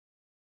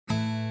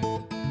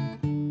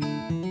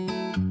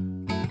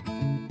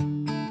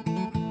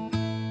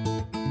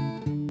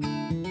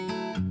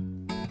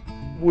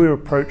We were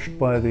approached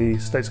by the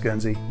States of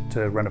Guernsey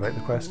to renovate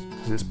the crest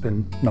because it's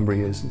been a number of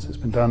years since it's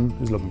been done. It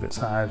was looking a bit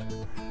sad.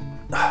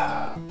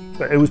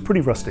 But it was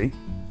pretty rusty,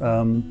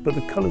 but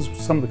the colours,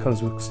 some of the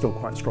colours were still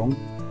quite strong.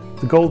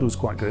 The gold was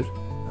quite good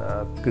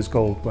because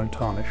gold won't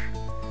tarnish.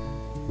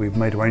 We've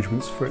made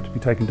arrangements for it to be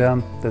taken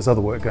down. There's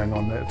other work going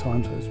on at the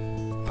time, so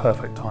it's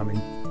perfect timing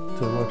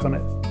to work on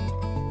it.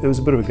 It was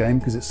a bit of a game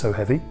because it's so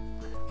heavy,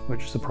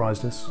 which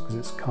surprised us because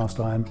it's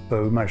cast iron,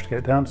 but we managed to get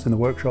it down. It's in the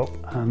workshop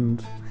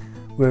and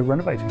we're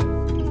renovating.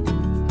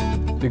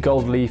 The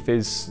gold leaf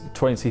is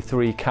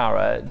 23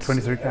 carat.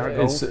 23 carat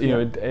gold. It's, you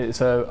know,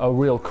 it's a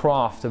real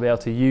craft to be able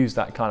to use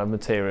that kind of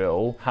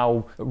material.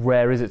 How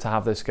rare is it to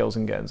have those skills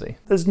in Guernsey?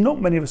 There's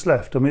not many of us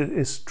left. I mean,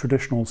 it's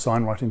traditional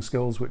sign writing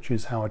skills, which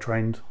is how I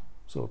trained,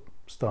 sort of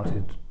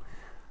started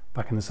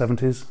back in the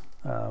 70s,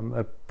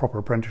 a proper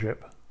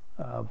apprenticeship.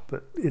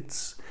 But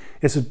it's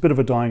a bit of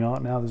a dying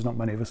art now. There's not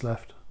many of us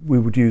left. We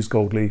would use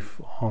gold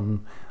leaf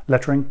on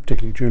lettering,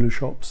 particularly jewellery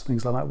shops,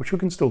 things like that, which we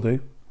can still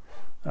do.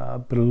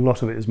 But a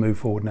lot of it has moved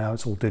forward now.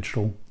 It's all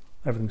digital,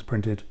 everything's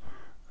printed.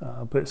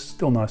 But it's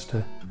still nice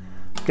to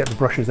get the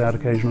brushes out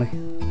occasionally.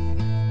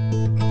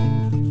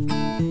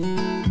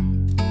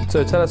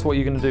 So tell us what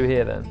you're going to do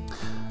here then.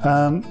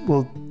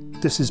 Well,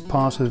 this is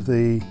part of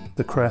the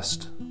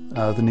crest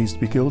that needs to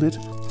be gilded.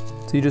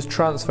 So you're just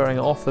transferring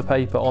it off the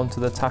paper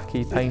onto the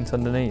tacky paint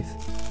underneath?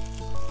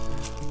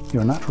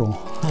 You're a natural.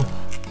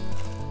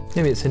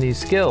 Maybe it's a new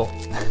skill,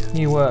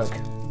 new work.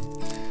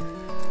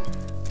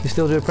 You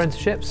still do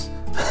apprenticeships?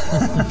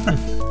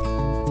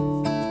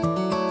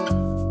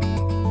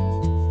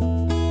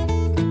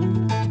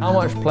 How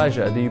much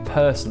pleasure do you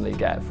personally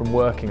get from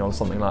working on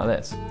something like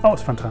this? Oh,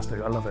 it's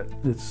fantastic. I love it.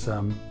 It's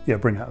yeah,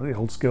 bring out the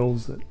old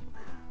skills that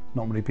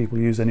not many people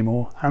use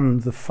anymore,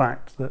 and the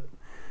fact that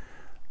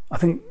I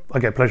think I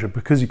get pleasure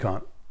because you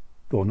can't,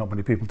 or not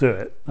many people do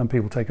it, and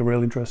people take a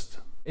real interest.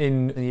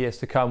 In the years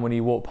to come, when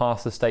you walk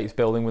past the States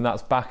building, when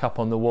that's back up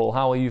on the wall,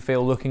 how will you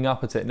feel looking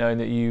up at it, knowing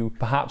that you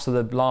perhaps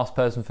are the last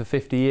person for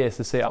 50 years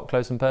to see it up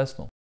close and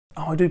personal?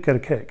 Oh, I do get a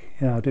kick.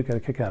 Yeah, I do get a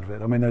kick out of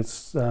it. I mean, there's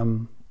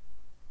some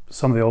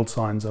of the old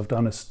signs I've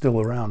done are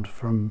still around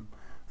from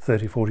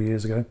 30, 40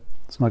 years ago.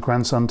 It's my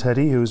grandson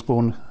Teddy, who was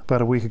born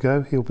about a week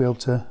ago. He'll be able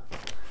to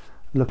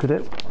look at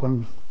it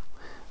when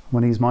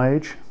he's my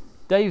age.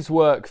 Dave's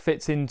work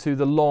fits into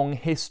the long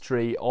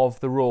history of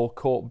the Royal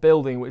Court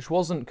building, which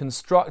wasn't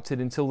constructed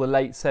until the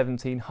late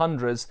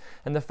 1700s,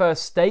 and the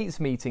first States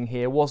meeting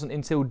here wasn't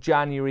until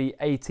January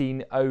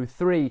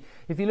 1803.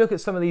 If you look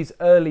at some of these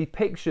early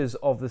pictures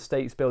of the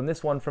States building,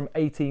 this one from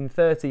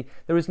 1830,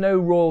 there is no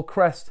royal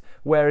crest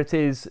where it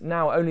is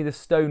now, only the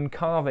stone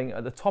carving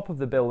at the top of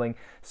the building.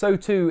 So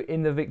too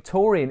in the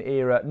Victorian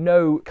era,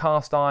 no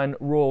cast iron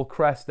royal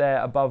crest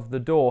there above the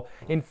door.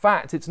 In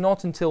fact, it's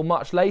not until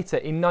much later,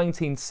 in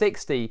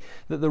 1960,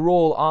 that the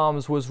Royal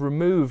Arms was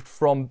removed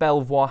from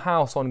Belvoir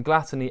House on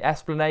Glattoney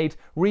Esplanade,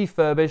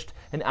 refurbished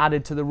and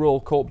added to the Royal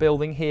Court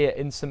building here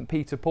in St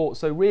Peter Port.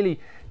 So really,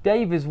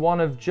 Dave is one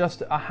of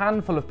just a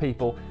handful of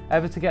people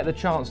ever to get the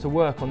chance to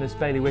work on this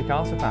bailiwick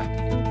artefact.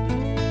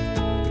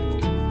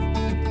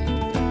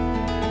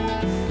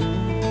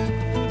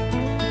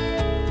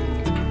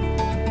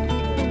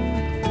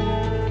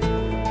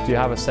 Do you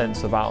have a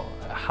sense about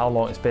how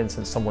long it's been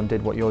since someone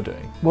did what you're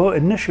doing? Well,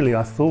 initially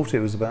I thought it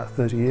was about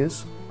 30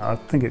 years. I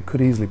think it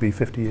could easily be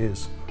 50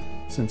 years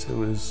since it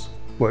was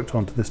worked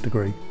on to this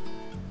degree.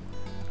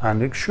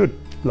 And it should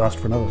last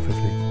for another 50.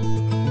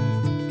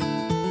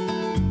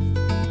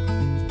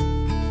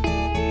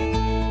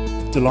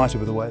 Delighted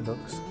with the way it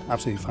looks.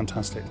 Absolutely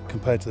fantastic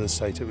compared to the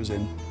state it was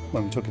in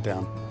when we took it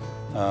down.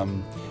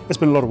 It's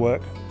been a lot of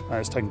work.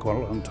 It's taken quite a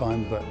long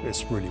time, but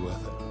it's really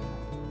worth it.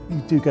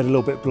 You do get a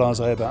little bit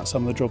blasé about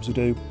some of the jobs we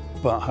do,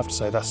 but I have to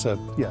say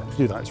yeah, to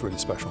do that is really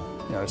special.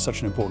 You know, it's such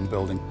an important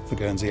building for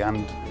Guernsey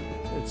and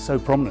it's so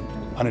prominent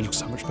and it looks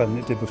so much better than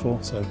it did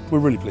before, so we're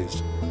really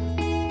pleased.